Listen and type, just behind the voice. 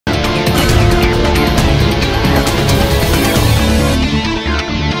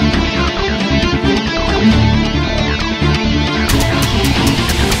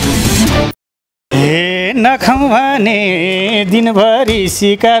नखाउँ भने दिनभरि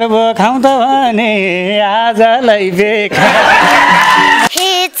शिकार भो खाउँ त भने आजलाई बेकार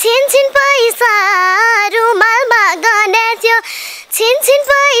हे छिन छिन पैसा रुमालमा गने थियो छिन छिन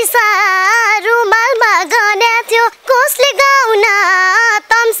पैसा रुमालमा गने थियो कसले गाउन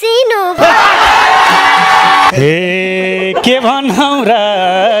तम्सिनु हे के भनौँ र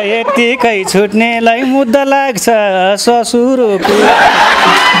यतिकै छुट्नेलाई मुद्दा लाग्छ ससुरोको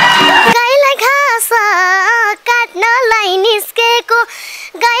गाईलाई घाँस काट्नलाई निस्केको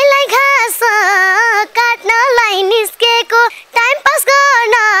गाईलाई घाँस काट्नलाई निस्केको टाइम पास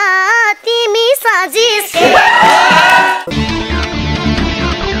गर्न तिमी सजिस्के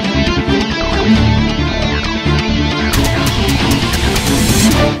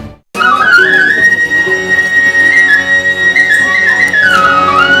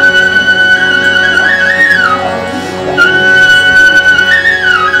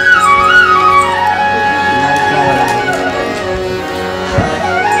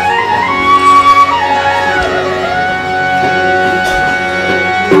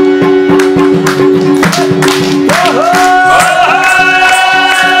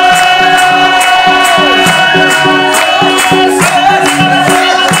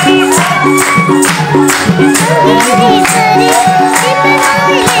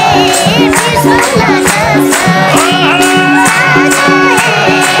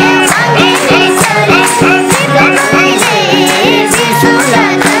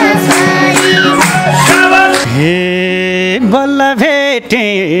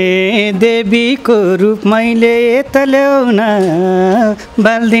देवीको रूप मैले यता ल्याउन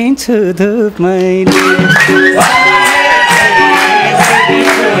बाल्दिन्छु धुप मैले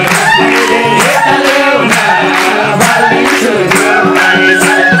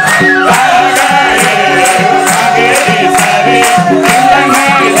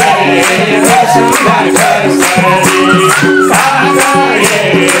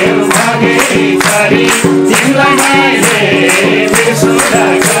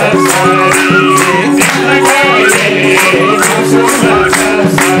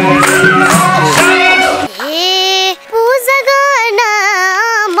पूजा गर्न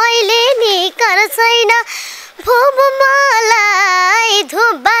मैले नि कर छैन भोबो मलाई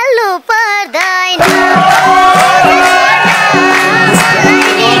धुप बाल्नु पर्दैन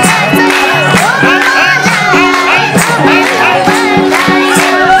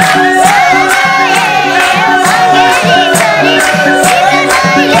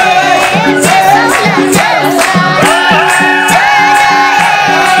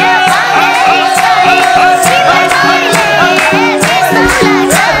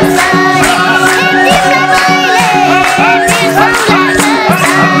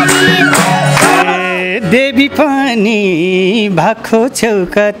देवी पनि भाखो छेउ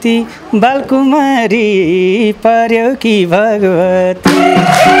कति बालकुमारी पर्यो कि भगवती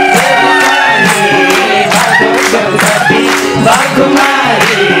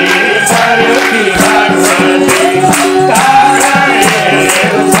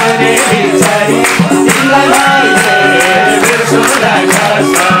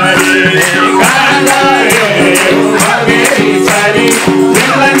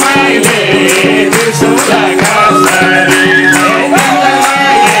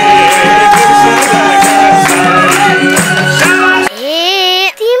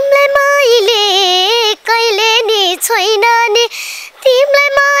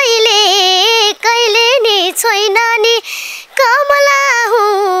कमला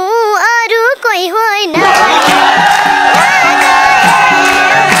हुँ अरू कोही होइन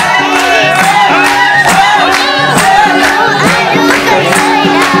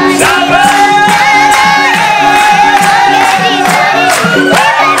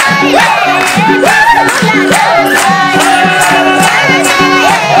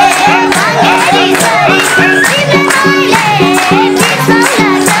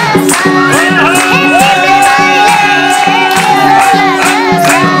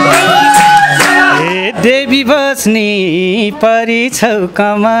देवी बस्नी परी छौ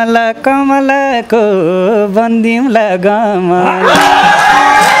कमला कमलाको बन्दिमला गमला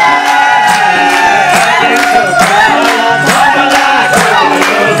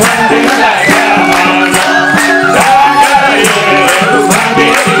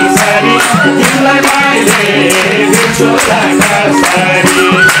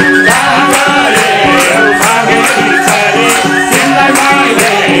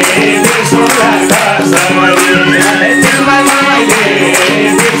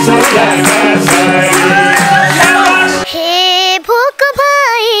हे भोक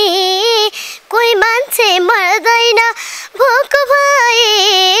भए कोही मान्छे मर्दैन भोक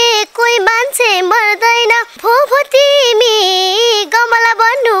भए कोही मान्छे मर्दैन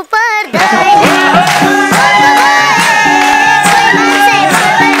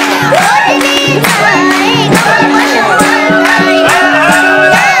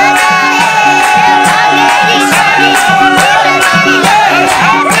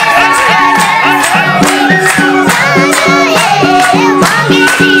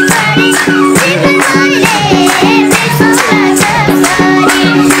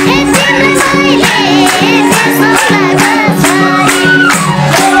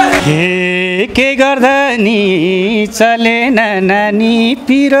के गर्दा नि चलेन नानी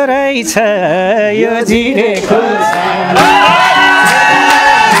पिरो रहेछ यो जिरे खोर्सानी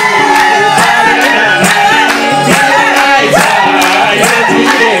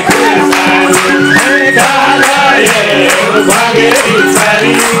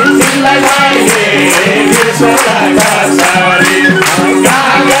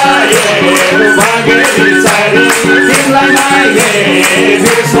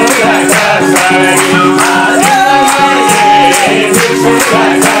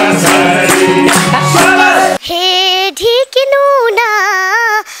हे ढिकिनु न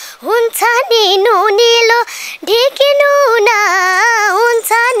हुन्छ नि नुनिलो ढिकिनु न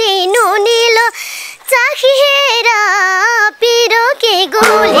हुन्छ नि नुनिलो चाखिएर पिरो के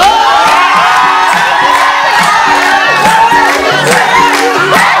गोली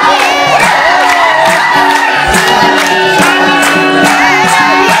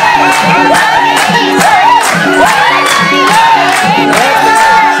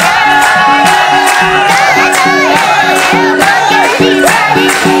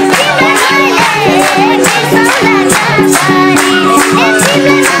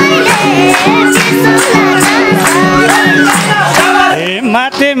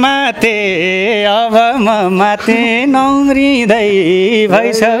माते माते अब म माते नौरिँदै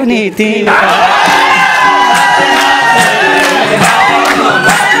भइसौ नि तिमी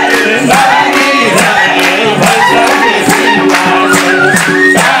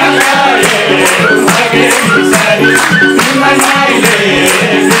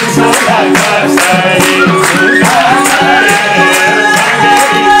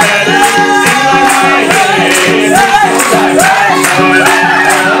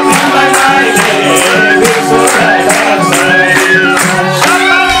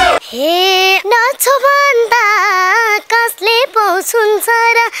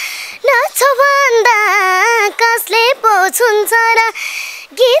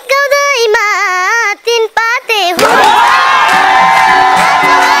गीत गाउँदैमा तीन पाते हो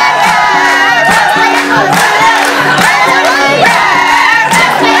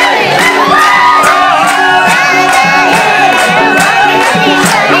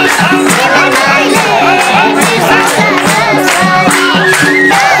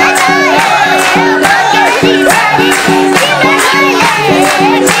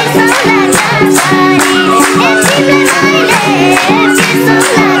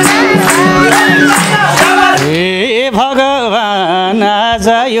भगवान आज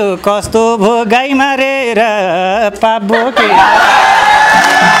यो कस्तो भो गाई मारेर पाप बोके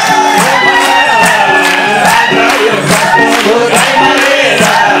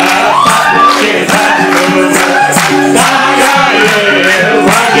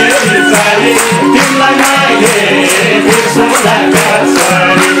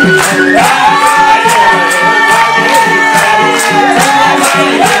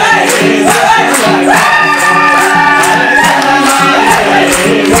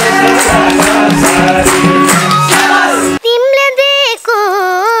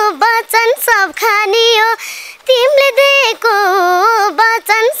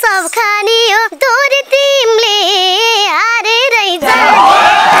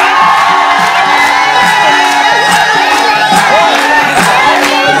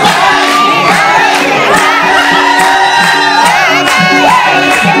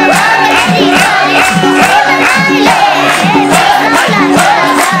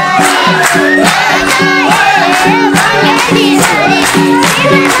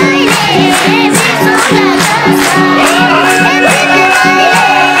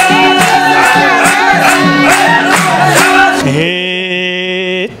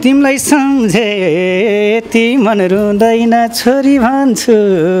तिमीलाई सम्झे यति मन रुँदैन छोरी भन्छु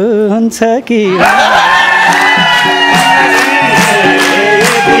हुन्छ कि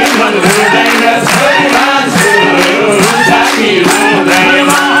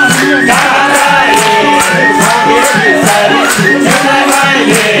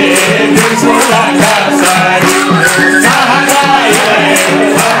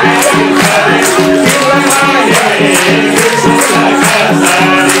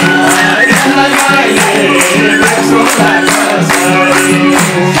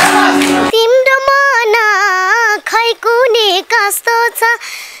तिम्रो मन खै कुनी कस्तो छ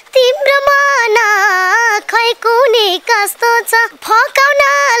तिम्रो मन खै कुनी कस्तो छ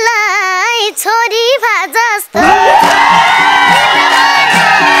फकाउनलाई छोरी भा जस्तो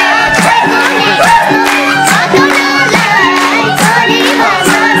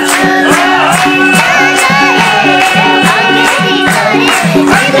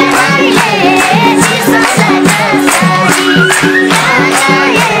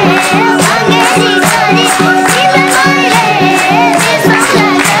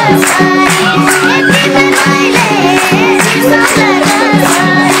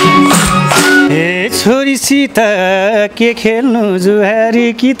त के खेल्नु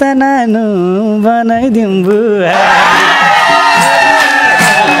जुहारी कि त नानु बनाइदिउँ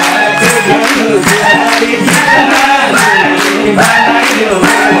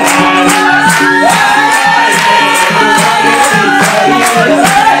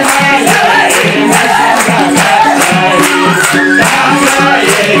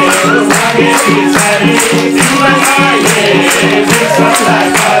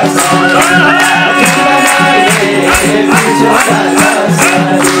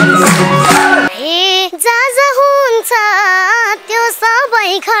जा हुन्छ त्यो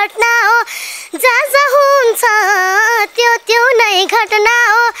सबै घटना हो जा हुन्छ त्यो नै घटना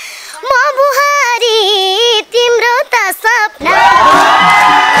हो म बुहारी तिम्रो त सपना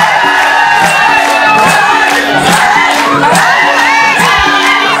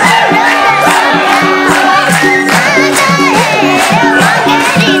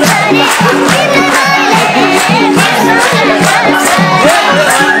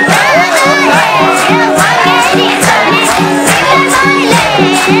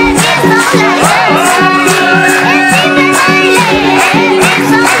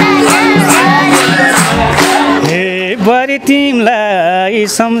बरी तिमीलाई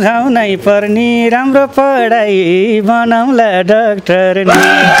सम्झाउनै पर्ने राम्रो पढाइ बनाउला डाक्टर नि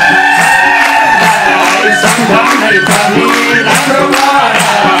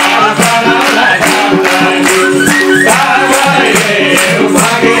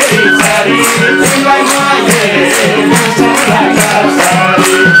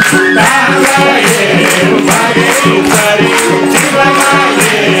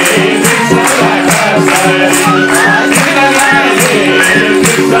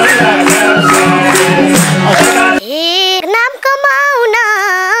नाम कमाउन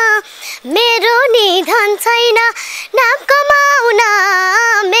मेरो निधन छैन नाम कमाउन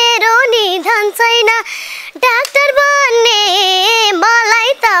मेरो निधन छैन डाक्टर बन्ने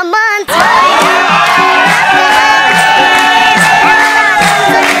मलाई त मन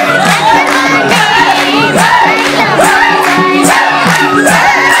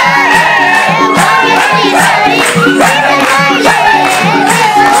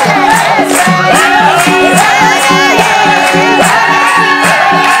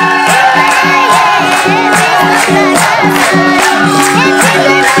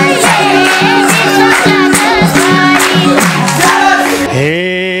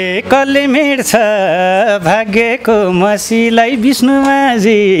कसले मेट्छ भाग्यको मसीलाई विष्णु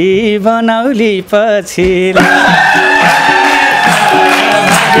माझी बनाउली पछि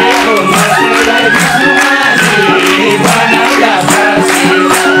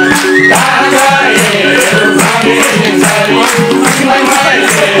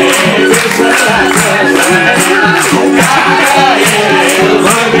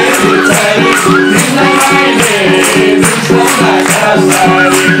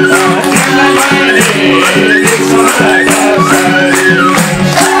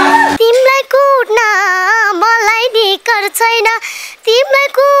तिमीलाई कुट्न मलाई निकर छैन तिमीलाई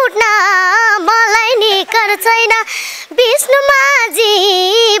कुट्न मलाई निकर छैन विष्णु माझी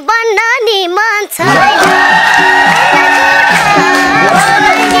बन्न नि मन छैन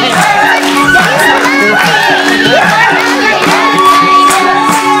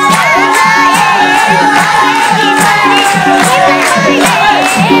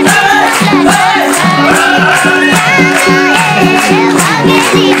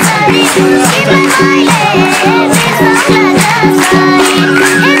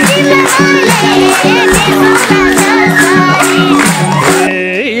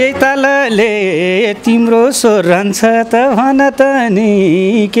तिम्रो स्वर रहन्छ त भन त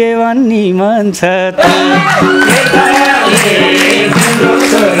नि के भन्ने मन छ त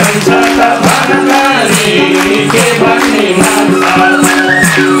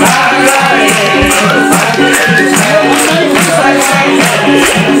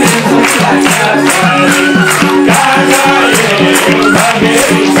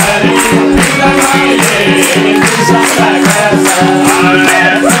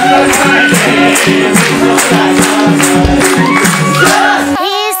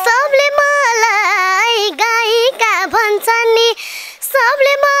सबले मलाई गायिका भन्छन् नि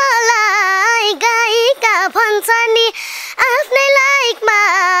सबले मलाई गायिका भन्छन् नि आफ्नै लाइकमा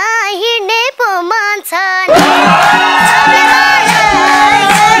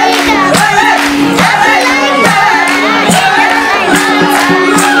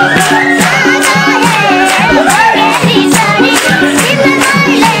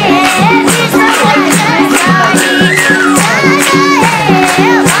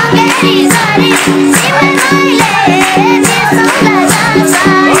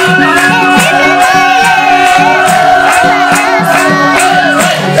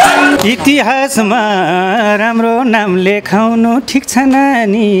इतिहासमा राम्रो नाम लेखाउनु ठिक छ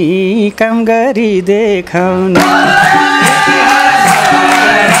नानी काम गरी देखाउनु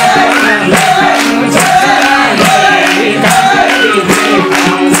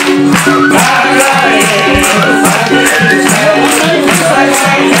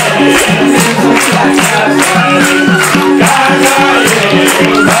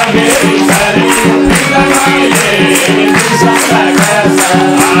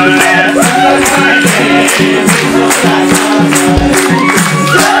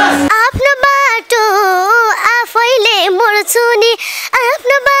आफ्नो बाटो आफैले मोड्छु नि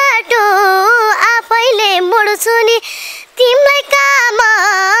आफ्नो बाटो आफैले मोड्छु नि तिमीलाई काम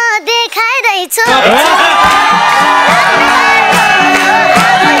देखाइरहेछु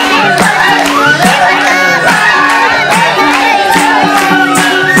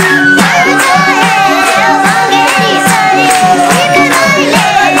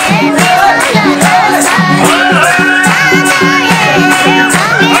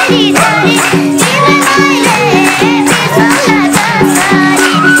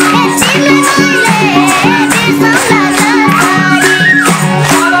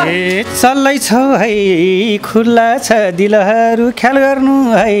चल्दैछौ है खुल्ला छ दिलहरू ख्याल गर्नु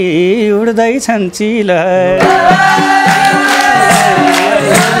है उड्दैछन् चिलहरू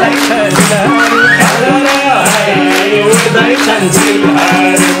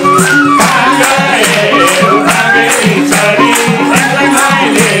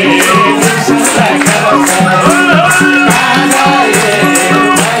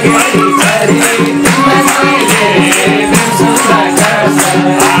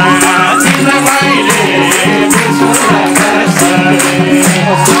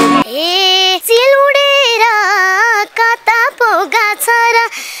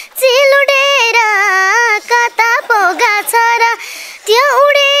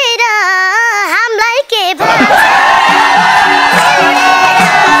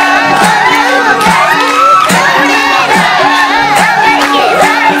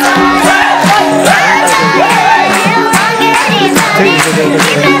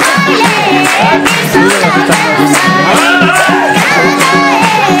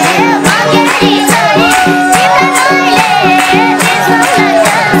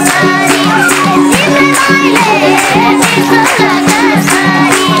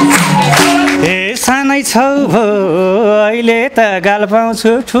छौ भो अहिले त गाल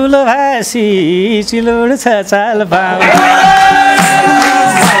पाउँछु ठुलो भाषी चिलोड छ चाल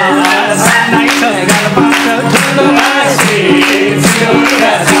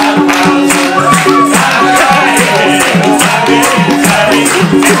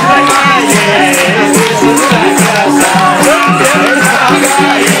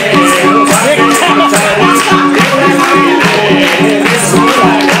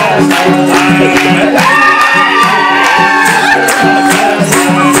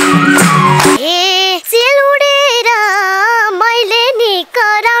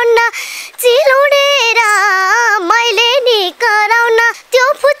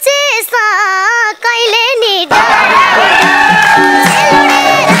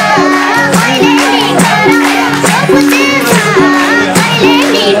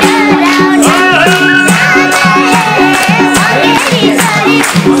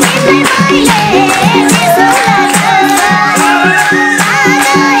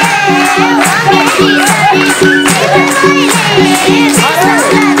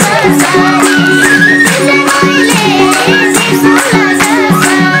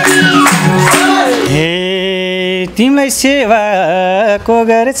तिमीलाई सेवाको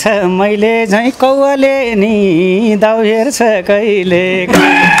गर्छ मैले झैँ कौवाले नि दाउ हेर्छ कहिले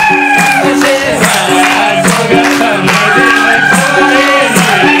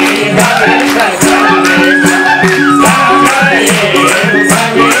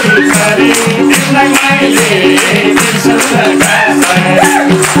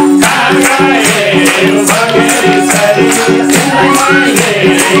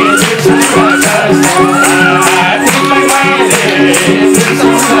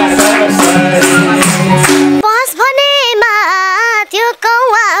बस भनेमा त्यो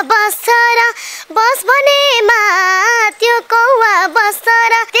कौवा बस्छ र बस भनेमा त्यो कौवा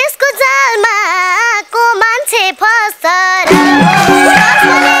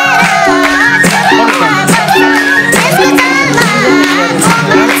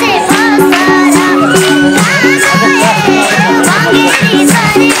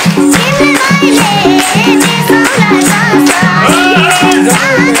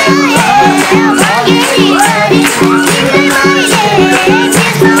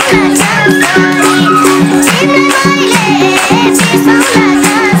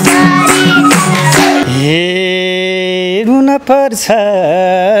पर्छ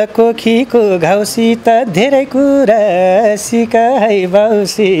कोखीको घाउसित धेरै कुरा सिक है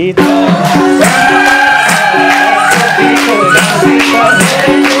बाउसित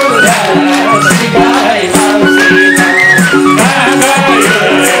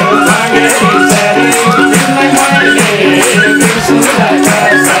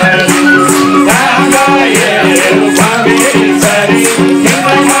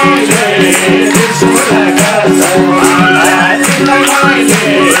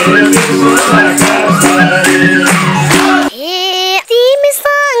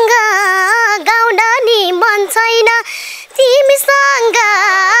तिमीसँग गाउन नि मन छैन तिमीसँग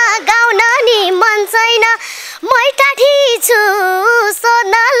गाउन नि मन छैन मै टाढी छु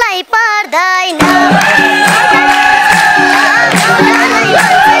सोध्नलाई पर्दैन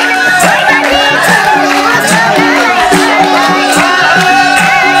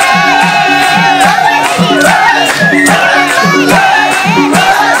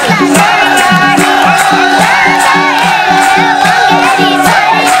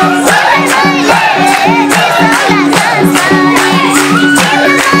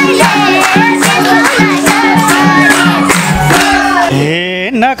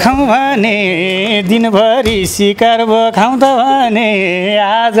नखाउँ भने दिनभरि सिकार खाउँ त भने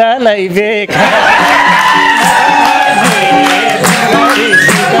आजलाई बेकार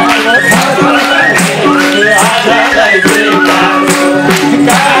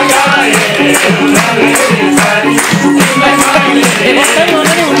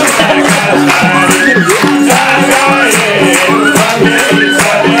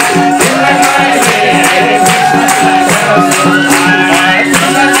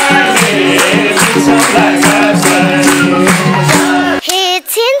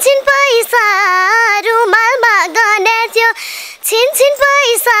छिनछिन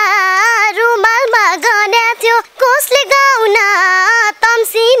पैसा रुमालमा गन्या थियो कसले गाउन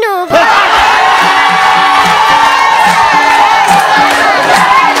तम्सिनु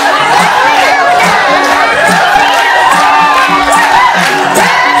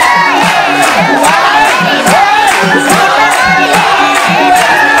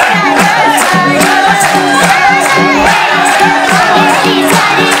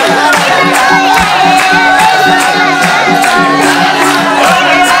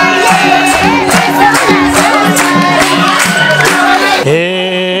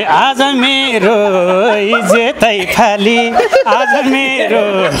फाली आज मेरो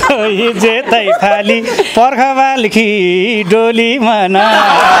इज्जतै फाली पर्खबालकी डोली मना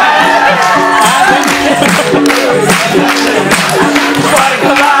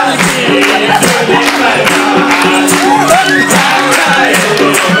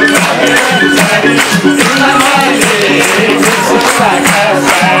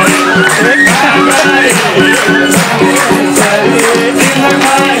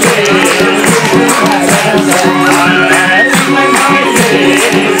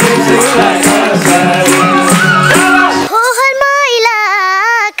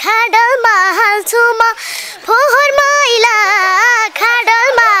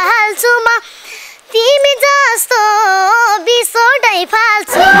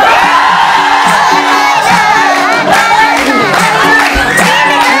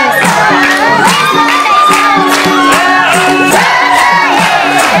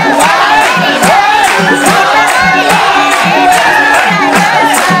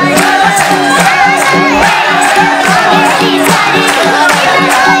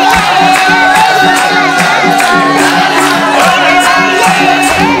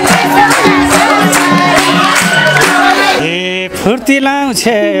फुर्ती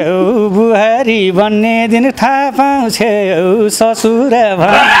लाउँछे बुहारी बन्ने दिन थाहा पाउँछे ससुर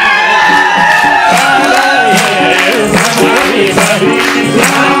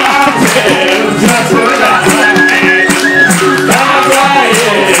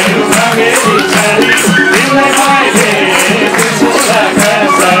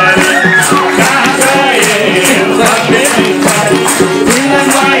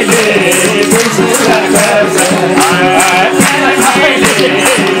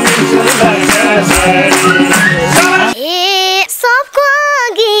सबको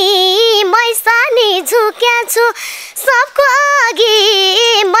अघि मै सानी झुक्या छु सबको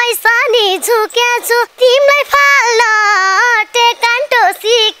अघि मै सानी झुक्या छु तिमीलाई फाल्न टेकान्टो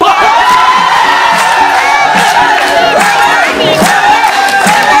सिक्या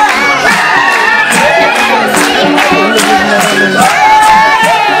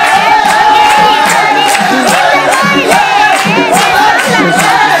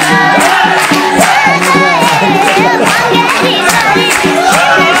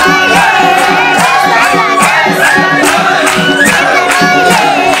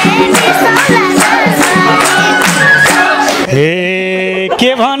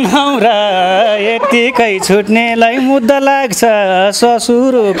एकै छुट्नेलाई मुद्दा लाग्छ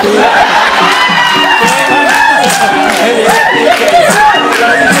ससुरोको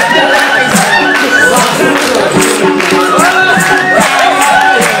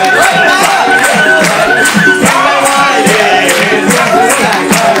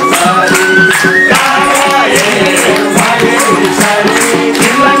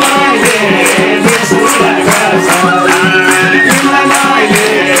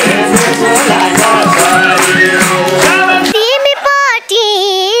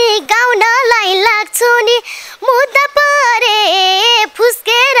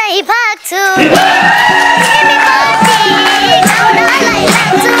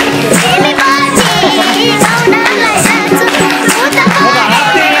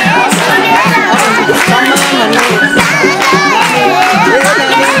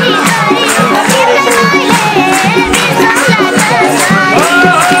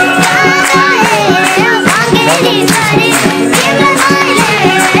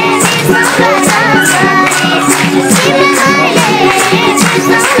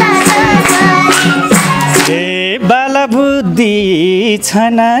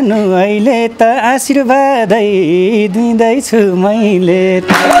छनानु अहिले त आशीर्वादै दिँदैछु मैले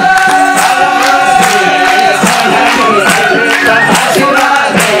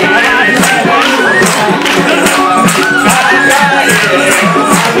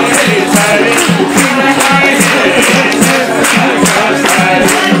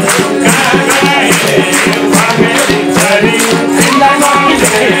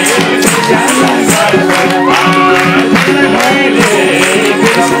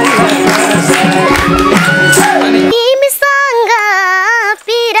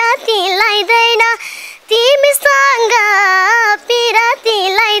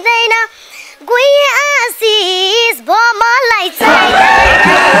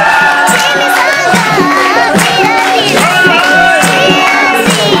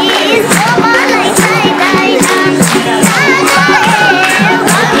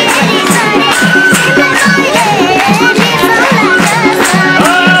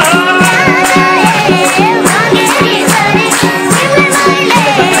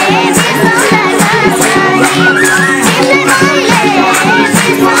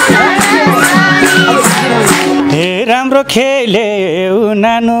खेले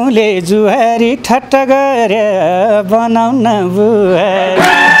नानुले जुहारी ठट्टा गरे बनाउन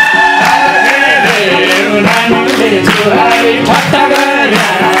बुहारी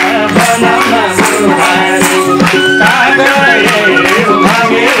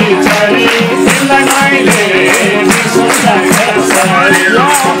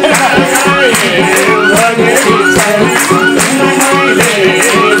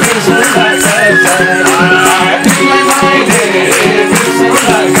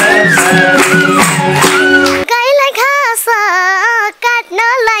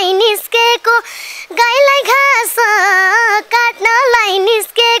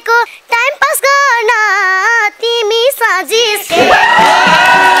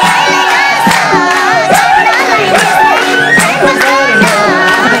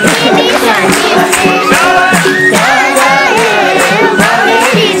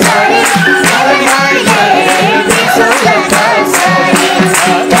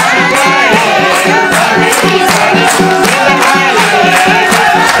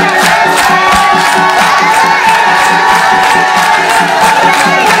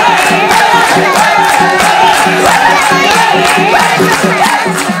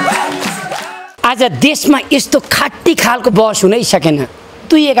आज देशमा यस्तो खाटी खालको बहस हुनै सकेन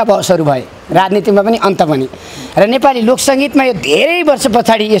तुइएका बहसहरू भए राजनीतिमा पनि अन्त पनि र नेपाली लोकसङ्गीतमा यो धेरै वर्ष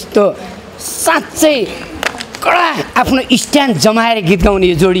पछाडि यस्तो साँच्चै कडा आफ्नो स्ट्यान्ड जमाएर गीत गाउने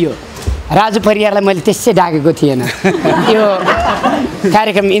यो जोडियो राजु परियारलाई मैले त्यसै डाकेको थिएन यो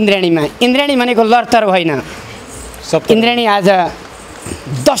कार्यक्रम इन्द्रेणी भनेको लरतर होइन इन्द्रेणी आज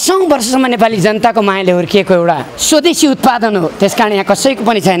 10औं वर्षसम्म नेपाली जनताको मायाले हुर्किएको एउटा स्वदेशी उत्पादन हो त्यसकारण यहाँ कसैको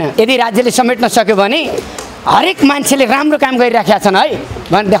पनि छैन यदि राज्यले समेट्न सक्यो भने हरेक मान्छेले राम्रो काम गरिराखेका छन् है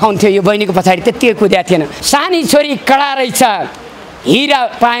भनेर देखाउँथ्यो यो बहिनीको पछाडि त्यतिकै कुद्या थिएन सानी छोरी कडा रहेछ हिरा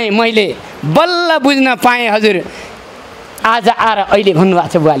पाएँ मैले बल्ल बुझ्न पाएँ हजुर आज आएर अहिले भन्नुभएको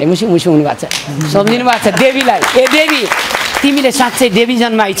छ बुवाले मुसु मुसु हुनुभएको छ सम्झिनु भएको छ देवीलाई ए देवी तिमीले साँच्चै देवी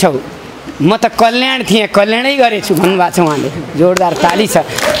जन्माइछौ म त कल्याण थिएँ कल्याणै गरेछु भन्नुभएको छ उहाँले जोरदार ताली छ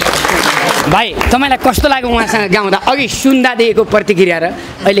भाइ तपाईँलाई कस्तो लाग्यो उहाँसँग गाउँदा अघि सुन्दा दिएको प्रतिक्रिया र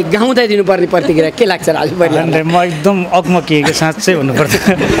अहिले गाउँदै दिनुपर्ने प्रतिक्रिया के लाग्छ राजु परियार म एकदम अगमकिएको साँच्चै भन्नुपर्छ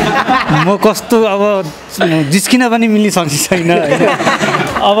म कस्तो अब जिस्किन पनि मिल्ने सक्ने छैन होइन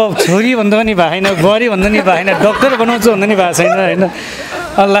अब छोरी भन्दा पनि भएन बुहारी भन्दा पनि भएन डक्टर बनाउँछु भन्दा पनि भएको छैन होइन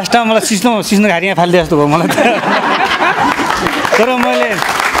लास्ट टाइम मलाई सिस्नो घारीमा फालिदिए जस्तो भयो मलाई त तर मैले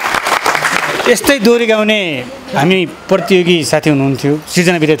यस्तै दोहोरी गाउने हामी प्रतियोगी साथी हुनुहुन्थ्यो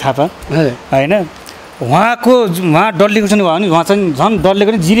सृजना विद्या थापा होइन उहाँ डल्ले खुर्सानी भयो भने उहाँ चाहिँ झन् डल्ले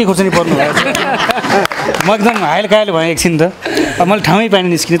पनि जिरे खुर्सानी पर्नु भयो म एकदम हायल कायल भएँ एकछिन त अब मैले ठाउँै पाइनँ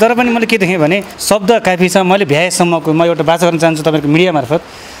निस्किने तर पनि मैले के देखेँ भने शब्द काफी छ मैले भ्याएसम्मको म एउटा बाचा गर्न चाहन्छु तपाईँको मिडिया मार्फत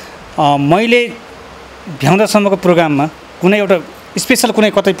मैले भ्याउँदासम्मको प्रोग्राममा कुनै एउटा स्पेसल कुनै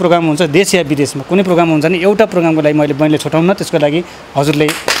कतै प्रोग्राम हुन्छ देश या विदेशमा कुनै प्रोग्राम हुन्छ नि एउटा प्रोग्रामको लागि मैले छुटाउन त्यसको लागि हजुरले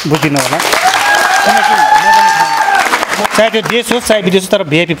बुझिदिनु होला चाहे त्यो देश होस् चाहे विदेश होस् तर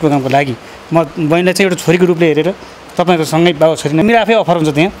भिआइपी प्रोग्रामको लागि म बहिनीलाई चाहिँ एउटा छोरीको रूपले हेरेर तपाईँको सँगै बाबु छोरी मेरो आफै अफर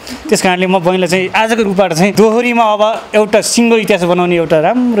हुन्छ त्यहाँ त्यस कारणले म बहिनीलाई चाहिँ आजको रूपबाट चाहिँ दोहोरीमा अब एउटा सिङ्गो इतिहास बनाउने एउटा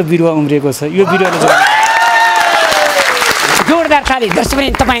राम्रो बिरुवा उम्रिएको छ यो बिरुवाले जोरदार ताली दर्शक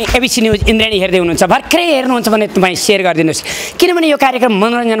तपाईँ एबिसी न्युज इन्द्रेणी हेर्दै हुनुहुन्छ भर्खरै हेर्नुहुन्छ भने तपाईँ सेयर गरिदिनुहोस् किनभने यो कार्यक्रम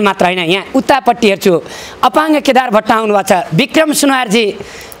मनोरञ्जन मात्र होइन यहाँ उतापट्टि हेर्छु अपाङ्ग केदार भट्ट आउनुभएको छ विक्रम सुनवारजी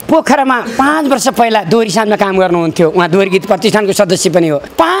पोखरामा 5 वर्ष पहिला दोहोरी साँझमा काम गर्नुहुन्थ्यो उहाँ दोहोरी गीत प्रतिष्ठानको सदस्य पनि हो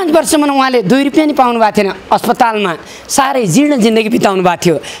 5 वर्षमा उहाँले 2 रुपियाँ नि पाउनु भएको थिएन अस्पतालमा साह्रै जीर्ण जिन्दगी बिताउनु भएको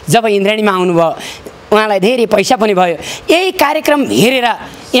थियो जब इन्द्रेणीमा आउनुभयो उहाँलाई धेरै पैसा पनि भयो यही कार्यक्रम हेरेर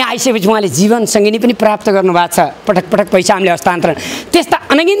यहाँ आइसकेपछि उहाँले जीवन सङ्गिनी पनि प्राप्त गर्नुभएको छ पटक पटक पैसा हामीले हस्तान्तरण त्यस्ता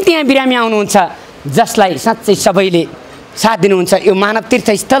अनगिन्त यहाँ बिरामी आउनुहुन्छ जसलाई साँच्चै सबैले साथ दिनुहुन्छ यो मानव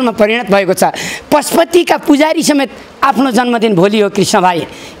तीर्थस्थलमा परिणत भएको छ पशुपतिका पुजारी समेत आफ्नो जन्मदिन भोलि हो कृष्ण भाइ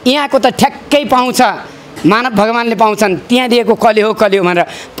यहाँको त ठ्याक्कै पाउँछ मानव भगवान्ले पाउँछन् त्यहाँ दिएको कल्यो भनेर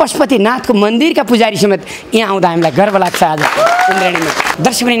पशुपतिनाथको मन्दिरका पुजारी समेत यहाँ आउँदा हामीलाई गर्व लाग्छ आज इन्द्रेणीमा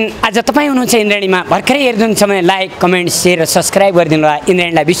दर्शक आज तपाईँ हुनुहुन्छ इन्द्रेणीमा भर्खरै हेर्नुहुन्छ भने लाइक कमेन्ट सेयर र सब्सक्राइब गरिदिनु होला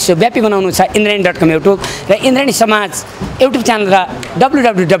इन्द्रेणीलाई विश्वव्यापी बनाउनु छ Indreni.com युट्युब र इन्द्रेणी समाज युट्युब च्यानल र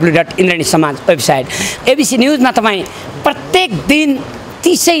www.indreni.com वेबसाइट एबिसी न्युजमा तपाईँ प्रत्येक दिन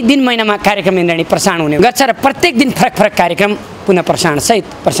 30 दिन महिनामा कार्यक्रम इन्द्रेणी प्रसारण हुने गर्छ र प्रत्येक दिन फरक फरक कार्यक्रम पुनः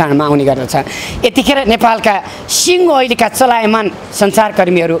प्रसारणमा आउने गर्दछ यतिखेर नेपालका सिङ्गो अहिलेका चलायमान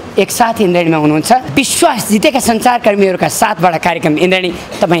सञ्चारकर्मीहरू एकसाथ इन्द्रेणीमा हुनुहुन्छ विश्वास जितेका सञ्चारकर्मीहरूका साथबाट कार्यक्रम इन्द्रेणी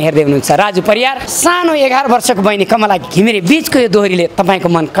तपाईँ हेर्दै हुनुहुन्छ राजु परियार सानो 11 वर्षको बहिनी कमला घिमिरे बीचको यो दोहोरीले तपाईँको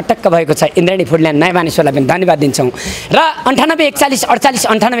मन कटक्क भएको छ इन्द्रेणी फुडल्यान्ड नयाँ मानिसहरूलाई पनि धन्यवाद दिन्छौँ र 98 41 48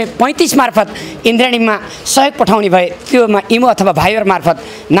 98 35 मार्फत इन्द्रेणीमा सहयोग पठाउने भए त्योमा इमो अथवा भाइबर मार्फत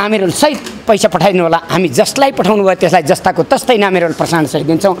नामेरोल सहित पैसा पठाइदिनु होला हामी जसलाई पठाउनु भयो त्यसलाई जस्ताको तस्तै नामेरोल प्रसारण सहित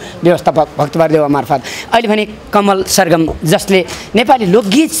दिन्छौँ व्यवस्थापक भक्तबार देवा मार्फत अहिले भने कमल सरगम जसले नेपाली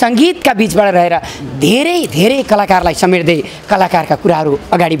लोकगीत सङ्गीतका बिचबाट रहेर धेरै कलाकारलाई समेट्दै कलाकारका कुराहरू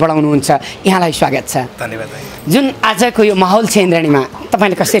अगाडि बढाउनुहुन्छ यहाँलाई स्वागत छ धन्यवाद जुन आजको यो माहौल छ इन्द्रेणीमा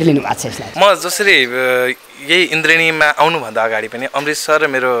तपाईँले कसरी लिनु भएको छ यसलाई म जसरी यही इन्द्रेणीमा आउनुभन्दा अगाडि पनि अमृत सर र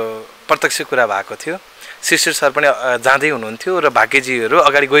मेरो प्रत्यक्ष कुरा भएको थियो शिशिर सर पनि जाँदै हुनुहुन्थ्यो र भाग्यजीहरू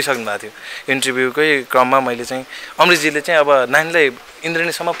अगाडि गइसक्नु भएको थियो इन्टरभ्यूकै क्रममा मैले चाहिँ अमृतजीले चाहिँ अब नानीलाई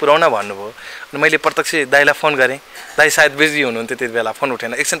इन्द्रेणीसम्म पुर्याउन भन्नुभयो अनि मैले प्रत्यक्ष दाइलाई फोन गरेँ दाइ सायद बिजी हुनुहुन्थ्यो त्यति बेला फोन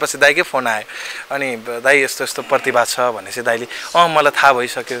उठेन एकछिनपछि दाइकै फोन आयो अनि दाइ यस्तो प्रतिभा छ भनेपछि दाइले मलाई थाहा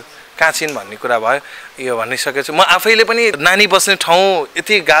भइसक्यो कहाँ छिन् भन्ने कुरा भयो यो भनिसकेको छु म आफैले पनि नानी बस्ने ठाउँ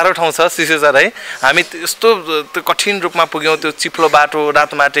यति गाह्रो ठाउँ छ शिशु सर है हामी यस्तो कठिन रूपमा पुग्यौँ त्यो चिप्लो बाटो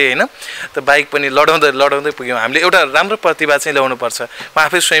रातो माटे होइन त्यो बाइक पनि लडाउँदै पुग्यौँ हामीले एउटा राम्रो प्रतिभा चाहिँ ल्याउनुपर्छ म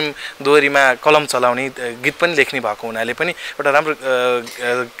आफै स्वयं दोहोरीमा कलम चलाउने गीत पनि लेख्ने भएको हुनाले पनि एउटा राम्रो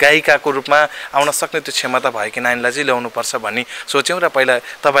गायिकाको रूपमा आउन सक्ने त्यो क्षमता भएको नानीलाई चाहिँ ल्याउनुपर्छ भन्ने सोच्यौँ र पहिला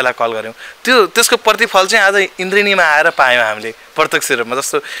तपाईँलाई कल गऱ्यौँ त्यसको प्रतिफल चाहिँ आज इन्द्रेणीमा आएर पायौँ हामीले प्रत्यक्ष रूपमा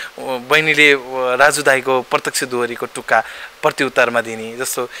जस्तो बहिनीले राजु दाईको प्रत्यक्ष दोहोरीको टुक्का प्रत्युत्तरमा दिने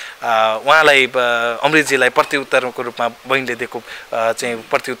जस्तो उहाँलाई अमृतजीलाई प्रत्युत्तरको रूपमा बहिनीले दिएको चाहिँ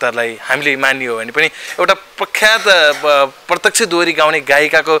प्रत्युत्तरलाई हामीले मानियो भने पनि एउटा प्रख्यात प्रत्यक्ष दोहोरी गाउने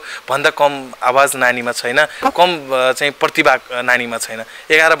गायिकाको भन्दा कम आवाज नानीमा छैन कम चाहिँ प्रतिभा नानीमा छैन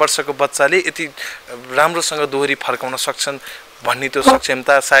 11 वर्षको बच्चाले यति राम्रोसँग दोहोरी फर्काउन सक्छन् भन्ने त्यो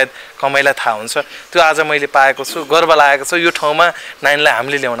सक्षमता सायद कमैलाई थाहा हुन्छ त्यो आज मैले पाएको छु गर्व लागेको छ यो ठाउँमा नानीलाई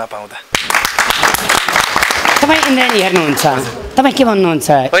हामीले ल्याउन पाउँदा तपाईँ इन्द्रेणी हेर्नुहुन्छ तपाईँ के भन्नुहुन्छ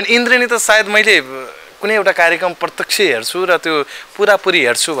होइन इन्द्रेणी त सायद मैले कुनै एउटा कार्यक्रम प्रत्यक्ष हेर्छु र त्यो पुरापुरी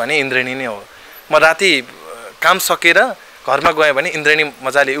हेर्छु भने इन्द्रेणी नै हो म राति काम सकेर घरमा गएँ भने इन्द्रेणी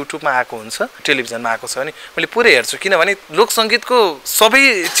मजाले युट्युबमा आएको हुन्छ टेलिभिजनमा आएको छ भने मैले पुरै हेर्छु किनभने लोकसङ्गीतको सबै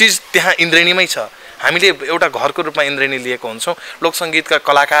चिज त्यहाँ इन्द्रेणीमै छ हामीले एउटा घरको रूपमा इन्द्रेणी लिएको हुन्छौँ। लोकसङ्गीतका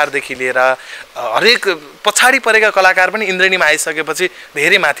कलाकारदेखि लिएर हरेक पछाडि परेका कलाकार पनि इन्द्रेणीमा आइसकेपछि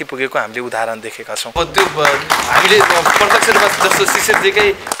धेरै माथि पुगेको हामीले उदाहरण देखेका छौँ। त्यो हामीले प्रत्यक्ष रूपमा जस्तो शिशिरजीकै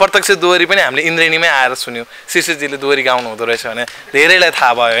प्रत्यक्ष दोहोरी पनि हामीले इन्द्रेणीमै आएर सुन्यौँ। शिशिरजीले दोहोरी गाउनु हुँदो रहेछ भने धेरैलाई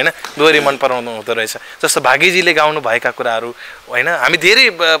थाहा भयो होइन, दोहोरी मन पराउनु हुँदो रहेछ। जस्तो भागीजीले गाउनु भएका कुराहरू होइन, हामी धेरै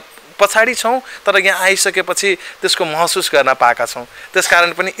पछाडि छौँ तर यहाँ आइसकेपछि त्यसको महसुस गर्न पाएका छौँ।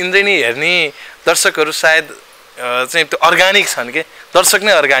 त्यसकारण पनि इन्द्रेणी हेर्ने दर्शकहरू सायद चाहिँ त्यो अर्ग्यानिक छन् के, दर्शक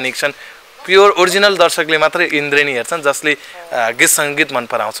नै अर्ग्यानिक छन्। प्योर ओरिजिनल दर्शकले मात्रै इन्द्रेणी हेर्छन्, जसले गीत सङ्गीत मन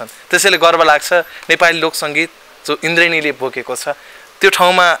पराउँछन्। त्यसैले गर्व लाग्छ नेपाली लोकसङ्गीत जो इन्द्रेणीले बोकेको छ, त्यो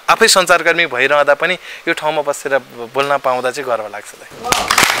ठाउँमा आफै सञ्चारकर्मी भइरहँदा पनि यो ठाउँमा बसेर बोल्न पाउँदा चाहिँ गर्व लाग्छ।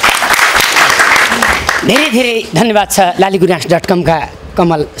 धेरै धेरै धन्यवाद छ लालीगुराँस.com का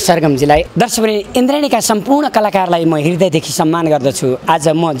कमल सरगमजीलाई। दर्शकवृन्द, इन्द्रेणीका सम्पूर्ण कलाकारलाई म हृदयदेखि सम्मान गर्दछु। आज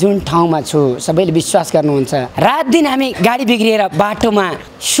म जुन ठाउँमा छु सबैले विश्वास गर्नुहुन्छ। रात दिन हामी गाडी बिग्रिएर बाटोमा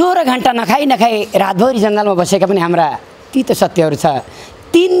 16 घन्टा नखाई नखाई रातभरि जङ्गलमा बसेका पनि हाम्रा तितो सत्यहरू छ।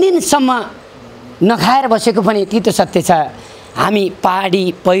 3 दिनसम्म नखाएर बसेको पनि तितो सत्य छ। हामी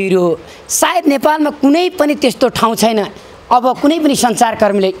पहाडी पहिरो सायद नेपालमा कुनै पनि त्यस्तो ठाउँ छैन। अब कुनै पनि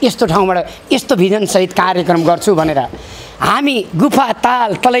सञ्चारकर्मीले यस्तो ठाउँबाट यस्तो भिजनसहित कार्यक्रम गर्छु भनेर हामी गुफा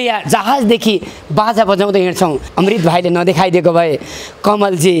ताल तलैया जहाजदेखि बाजा बजाउँदै हिँड्छौँ। अमृत भाइले नदेखाइदिएको भए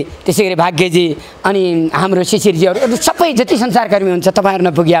कमलजी, त्यसै गरी भाग्यजी अनि हाम्रो शिशिरजीहरू सबै जति सञ्चारकर्मी हुन्छ तपाईँहरू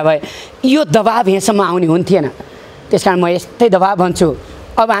नपुग्या भए यो दबाब यहाँसम्म आउने हुन्थेन। त्यसकारण म यस्तै दबाब भन्छु।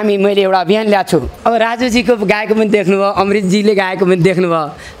 अब मैले एउटा अभियान ल्याएको छु। अब राजुजीको गाएको पनि देख्नुभयो, अमृतजीले गाएको पनि देख्नुभयो।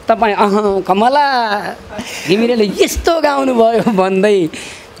 तपाईँ कमला घिमिरेले यस्तो गाउनुभयो भन्दै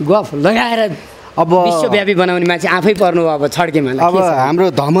गफ लगाएर अब विश्वव्यापी बनाउने मान्छे आफै पर्नुभयो। अब छड्केमा अब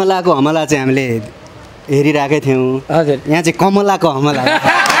हाम्रो धमलाको हमला चाहिँ हामीले हेरिरहेकै थियौँ। हजुर, यहाँ चाहिँ कमलाको हमला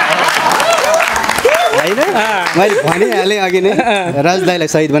होइन, मैले भनिहालेँ अघि नै। राज दाईलाई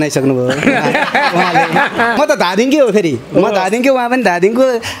शहीद बनाइसक्नु भयो उहाँले। म त धादिङकै हो, फेरि म धादिङकै, उहाँ पनि धादिङको।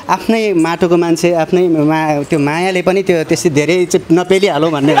 आफ्नै माटोको मान्छे, आफ्नै त्यो मायाले पनि त्यो त्यस्तै धेरै चाहिँ नपेलिहालौँ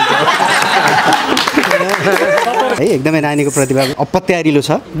भन्ने हुन्छ है। एकदमै नानीको प्रतिभा अपत्यारिलो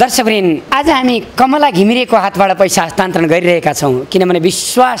छ। दर्शकवृन्द, आज हामी कमला घिमिरेको हातबाट पैसा हस्तान्तरण गरिरहेका छौँ, किनभने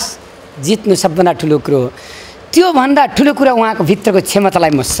विश्वास जित्नु सबभन्दा ठुलो कुरो हो। त्योभन्दा ठुलो कुरा उहाँको भित्रको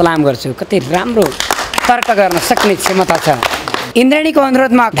क्षमतालाई म सलाम गर्छु। कति राम्रो तर्क गर्न सक्ने क्षमता छ। इन्द्रेणीको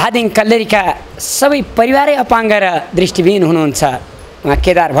अनुरोधमा धादिङ कल्लेरीका सबै परिवारै अपाङ्ग र दृष्टिविहीन हुनुहुन्छ। उहाँ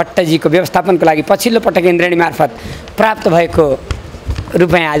केदार भट्टजीको व्यवस्थापनको लागि पछिल्लो पटक इन्द्रेणी मार्फत प्राप्त भएको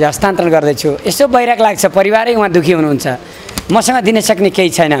रुपियाँ आज हस्तान्तरण गर्दैछु। यसो भइरहेको लाग्छ परिवारै उहाँ दुःखी हुनुहुन्छ। मसँग दिन सक्ने केही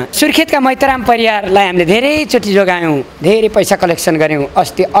छैन। सुर्खेतका मैतराम परियारलाई हामीले धेरैचोटि जोगायौँ, धेरै पैसा कलेक्सन गऱ्यौँ।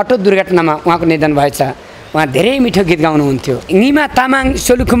 अस्ति अटो दुर्घटनामा उहाँको निधन भएछ। उहाँ धेरै मिठो गीत गाउनुहुन्थ्यो। निमा तामाङ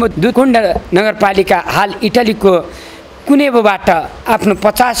सोलुखुम्बु दुकुण्ड नगरपालिका हाल इटलीको कुनेबोबाट आफ्नो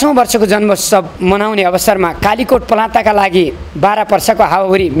 50औं वर्षको जन्मोत्सव मनाउने अवसरमा कालीकोट पलाताका लागि 12 वर्षको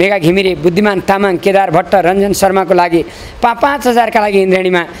हावाहुरी मेगा घिमिरे, बुद्धिमान तामाङ, केदार भट्ट, रञ्जन शर्माको लागि 5,000 का लागि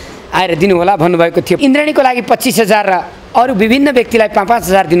इन्द्रेणीमा आएर दिनुहोला भन्नुभएको थियो। इन्द्रेणीको लागि 25,000 र अरू विभिन्न व्यक्तिलाई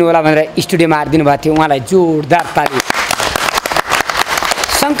 5,000 दिनुहोला भनेर स्टुडियोमा आएर दिनुभएको थियो। उहाँलाई जोरदार ताली।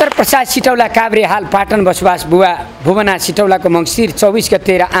 शङ्कर प्रसाद सिटौला काभ्रे हाल पाटन बसोबास। बुवा भुवना सिटौलाको मङ्सिर 24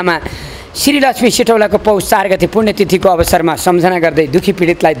 गते र आमा श्रीलक्ष्मी सिटौलाको पौष 4 गते पुण्यतिथिको अवसरमा सम्झना गर्दै दुखी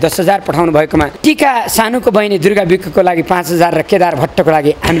पीडितलाई 10,000 पठाउनु भएकोमा टिका सानुको बहिनी दुर्गा विकको लागि 5,000 र केदार भट्टको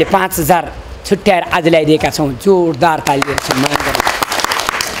लागि हामीले 5,000 छुट्याएर आज ल्याइदिएका छौँ। जोरदार तालीहरू सम्मान गर्नु।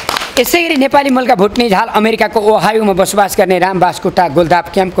 यसै गरी नेपाली मूलका भुटनी झाल अमेरिकाको ओहायोमा बसोबास गर्ने राम बास्कोटा गोलदाप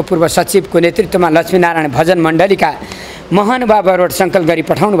क्याम्पको पूर्व सचिवको नेतृत्वमा लक्ष्मीनारायण भजन मण्डलीका महानुभाव रोड सङ्कलन गरी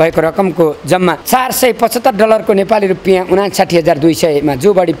पठाउनु भएको रकमको जम्मा $475 नेपाली रुपियाँ 59,200 मा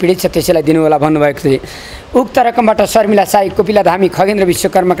जो बढी पीडित छ त्यसैलाई दिनुहोला भन्नुभएको थियो। उक्त रकमबाट शर्मिला साई, कोपिला धामी, खगेन्द्र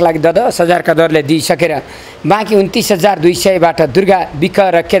विश्वकर्माका लागि 10,000 का दरले दिइसकेर बाँकी 29,200 बाट दुर्गा विक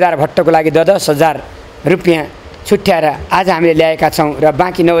र केदार भट्टको लागि 10,000 रुपियाँ छुट्याएर आज हामीले ल्याएका छौँ र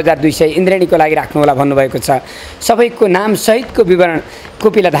बाँकी 9,200 इन्द्रेणीको लागि राख्नुहोला भन्नुभएको छ। सबैको नाम सहितको विवरण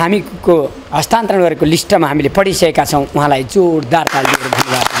कोपिला धामीको हस्तान्तरण गरेको लिस्टमा हामीले पढिसकेका छौँ। उहाँलाई जोरदार तालीहरू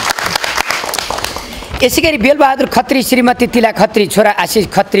धन्यवाद। यसै गरी बेलबहादुर खत्री, श्रीमती तिला खत्री, छोरा आशिष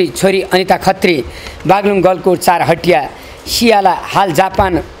खत्री, छोरी अनिता खत्री, बागलुङ गलकोट 4 हटिया सियाला हाल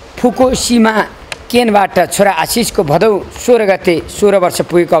जापान फुकुशिमा केनबाट छोरा आशिषको भदौ 16 गते 16 वर्ष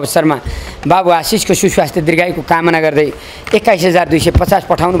पुगेको अवसरमा बाबु आशिषको सुस्वास्थ्य दीर्घायुको कामना गर्दै 21,250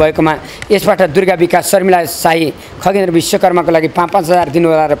 पठाउनु भएकोमा यसबाट दुर्गा विकास, शर्मिला शाही, खगेन्द्र विश्वकर्माको लागि 5,000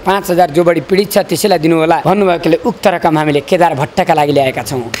 दिनुहोला र 5,000 जो बढी पीडित छ त्यसैलाई दिनुहोला भन्नुभएकोले उक्त रकम हामीले केदार भट्टका लागि ल्याएका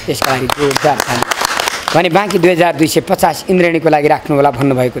छौँ। त्यसका लागि जोरदार ताली। भने बाँकी 2250 इन्द्रेणीको लागि राख्नु होला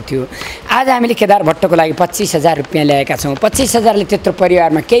भन्नुभएको थियो। आज हामीले केदार भट्टको लागि 25,000 रुपियाँ ल्याएका छौँ। 25,000ले त्यत्रो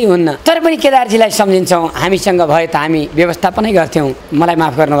परिवारमा केही हुन्न, तर पनि केदारजीलाई सम्झिन्छौँ। हामीसँग भए त हामी व्यवस्थापनै गर्थ्यौँ। मलाई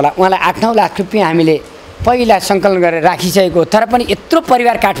माफ गर्नु होला, उहाँलाई 8-9 लाख रुपियाँ हामीले पहिला सङ्कलन गरेर राखिसकेको, तर पनि यत्रो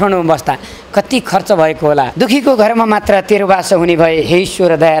परिवार काठमाडौँमा बस्दा कति खर्च भएको होला। दुखीको घरमा मात्र तेरो बास हुने भए, हे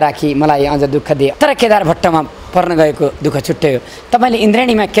ईश्वर दया राखी मलाई अझ दुःख दिए। तर केदार भट्टमा पर्न गएको दुःख छुट्टै हो। तपाईँले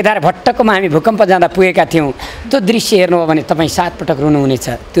इन्द्रेणीमा केदार भट्टकोमा हामी भूकम्प जाँदा पुगेका थियौँ। त्यो दृश्य हेर्नु हो भने तपाईँ 7 पटक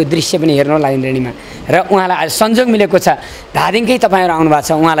रुनुहुनेछ। त्यो दृश्य पनि हेर्नु होला इन्द्रेणीमा। र उहाँलाई आज संयोग मिलेको छ, धादिङकै तपाईँहरू आउनु भएको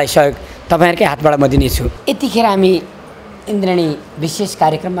छ, उहाँलाई सहयोग तपाईँहरूकै हातबाट म दिनेछु। यतिखेर हामी इन्द्रेणी विशेष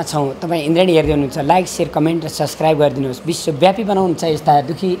कार्यक्रममा छौँ। तपाईँ इन्द्रेणी हेर्दै हुनुहुन्छ, लाइक सेयर कमेन्ट र सब्सक्राइब गरिदिनुहोस्। विश्वव्यापी बनाउनु छ, यस्ता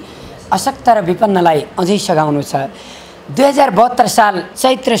दुखी अशक्त र विपन्नलाई अझै सघाउनु छ। 2072 साल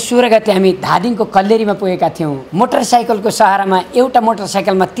चैत्र 16 गते हामी धादिङको कल्लेरीमा पुगेका थियौँ। मोटरसाइकलको सहारामा एउटा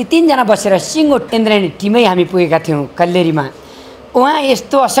मोटरसाइकलमा ती 3 जना बसेर सिङ्गो इन्द्रेणी टिमै हामी पुगेका थियौँ कल्लेरीमा। उहाँ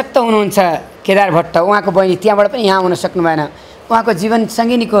यस्तो अशक्त हुनुहुन्छ केदार भट्ट, उहाँको बहिनी त्यहाँबाट पनि यहाँ आउन सक्नु भएन। उहाँको जीवन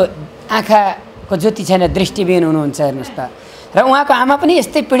सङ्गिनीको आँखाको ज्योति छैन, दृष्टिविहीन हुनुहुन्छ हेर्नुहोस् त। र उहाँको आमा पनि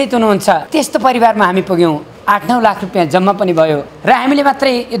यस्तै पीडित हुनुहुन्छ। त्यस्तो परिवारमा हामी पुग्यौँ। 8-9 लाख रुपियाँ जम्मा पनि भयो। र हामीले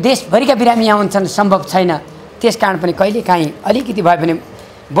मात्रै यो देशभरिका बिरामी यहाँ हुन्छन्, सम्भव छैन। त्यस कारण पनि कहिलेकाहीँ अलिकति भए पनि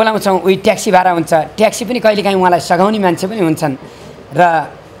बोलाउँछौँ। उही ट्याक्सी भाडा हुन्छ, ट्याक्सी पनि कहिलेकाहीँ उहाँलाई सघाउने मान्छे पनि हुन्छन्। र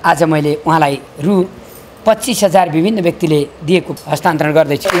आज मैले उहाँलाई रु 25,000 विभिन्न व्यक्तिले दिएको हस्तान्तरण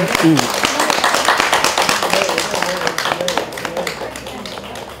गर्दैछु।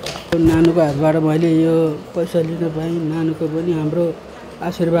 नानुको हातबाट मैले यो पैसा लिन पाएँ। नानुको पनि हाम्रो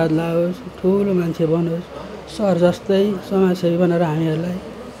आशीर्वाद लाओस्, ठुलो मान्छे बनोस्, सर जस्तै समाजसेवी बनाएर हामीहरूलाई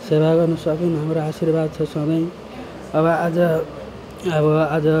सेवा गर्न सकुन्, हाम्रो आशीर्वाद छ सधैँ। अब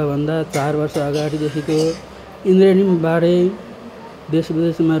आजभन्दा 4 वर्ष अगाडिदेखिको इन्द्रेणीबाटै देश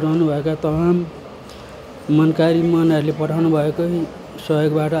विदेशमा रहनुभएका तमाम मनकारी मनहरूले पठाउनु भएको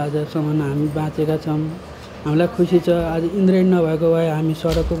सहयोगबाट आजसम्म हामी बाँचेका छौँ। हामीलाई खुसी छ। आज इन्द्रेणी नभएको भए हामी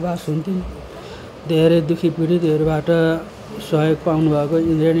सडकको बास हुन्थ्यौँ। धेरै दुखी पीडितहरूबाट सहयोग पाउनुभएको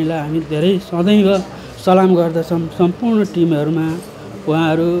इन्द्रेणीलाई हामी धेरै सदैव सलाम गर्दछौँ। सम्पूर्ण टिमहरूमा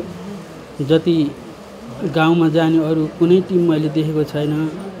उहाँहरू जति गाउँमा जाने अरू कुनै टिम मैले देखेको छैन।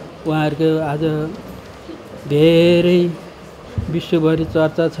 उहाँहरूको आज धेरै विश्वभरि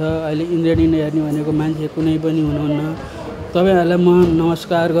चर्चा छ। अहिले इन्द्रेणी हेर्ने भनेको मान्छे कुनै पनि हुनुहुन्न। तपाईँहरूलाई म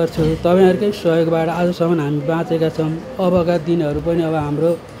नमस्कार गर्छु। तपाईँहरूकै सहयोगबाट आजसम्म हामी बाँचेका छौँ। अबका दिनहरू पनि अब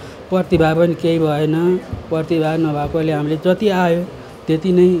हाम्रो प्रतिभा पनि केही भएन। प्रतिभा नभएकोले हामीले जति आयो त्यति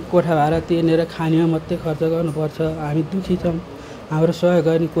नै कोठा भाडा तिर्नेर खानेमा मात्रै खर्च गर्नुपर्छ। हामी दुखी छौँ। हाम्रो सहयोग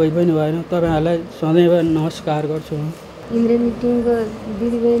गर्ने कोही पनि भएन। तपाईँहरूलाई सदैव नमस्कार गर्छु। इन्द्रेणी टिमको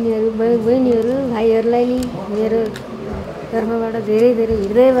दिदीबहिनीहरू बहिनीहरू भाइहरूलाई नि मेरो तर्फबाट धेरै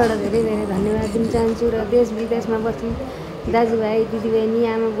हृदयबाट धेरै धन्यवाद दिन चाहन्छु। र देश विदेशमा बस्ने दाजुभाइ दिदीबहिनी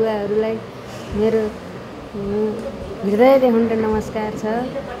आमा बुवाहरूलाई मेरो हृदयदेखि नमस्कार छ।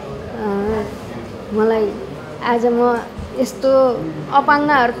 मलाई आज म यस्तो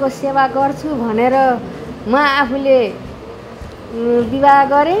अपाङ्गहरूको सेवा गर्छु भनेर म आफूले विवाह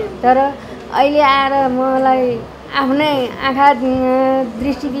गरेँ, तर अहिले आएर मलाई आफ्नै आँखा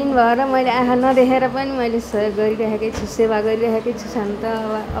दृष्टिविहीन भएर मैले आँखा नदेखेर पनि मैले सहयोग गरिरहेकै छु, सेवा गरिरहेकै छु सन्त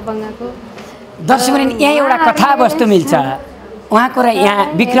अपाङ्गको। दर्शकवृन्द, यहाँ एउटा कथावस्तु मिल्छ उहाँको र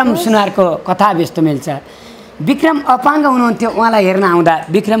यहाँ विक्रम सुनारको कथावस्तु मिल्छ। विक्रम अपाङ्ग हुनुहुन्थ्यो, उहाँलाई हेर्न आउँदा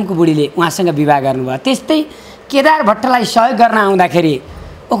विक्रमको बुढीले उहाँसँग विवाह गर्नुभयो। त्यस्तै केदार भट्टलाई सहयोग गर्न आउँदाखेरि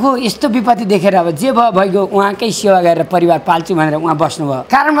ओहो यस्तो विपत्ति देखेर अब जे भयो भइगयो, उहाँकै सेवा गरेर परिवार पाल्छु भनेर उहाँ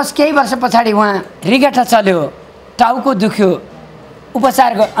बस्नुभयो। कारणवश केही वर्ष पछाडि उहाँ रिगठा चल्यो, टाउको दुख्यो,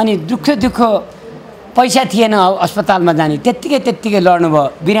 उपचार अनि दुख्यो पैसा थिएन अस्पतालमा जाने, त्यत्तिकै लड्नुभयो,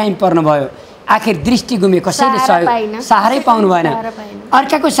 बिरामी पर्नुभयो। आखिर दृष्टि गुम्यो, कसैले सहयोग सहारै पाउनु भएन।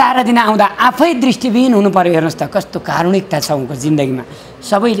 अर्काको सहारा दिन आउँदा आफै दृष्टिविहीन हुनु पर्यो। हेर्नुहोस् त कस्तो कारुणिकता छ उनको जिन्दगीमा।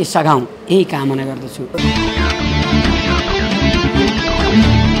 सबैले सघाउँ यही कामना गर्दछु।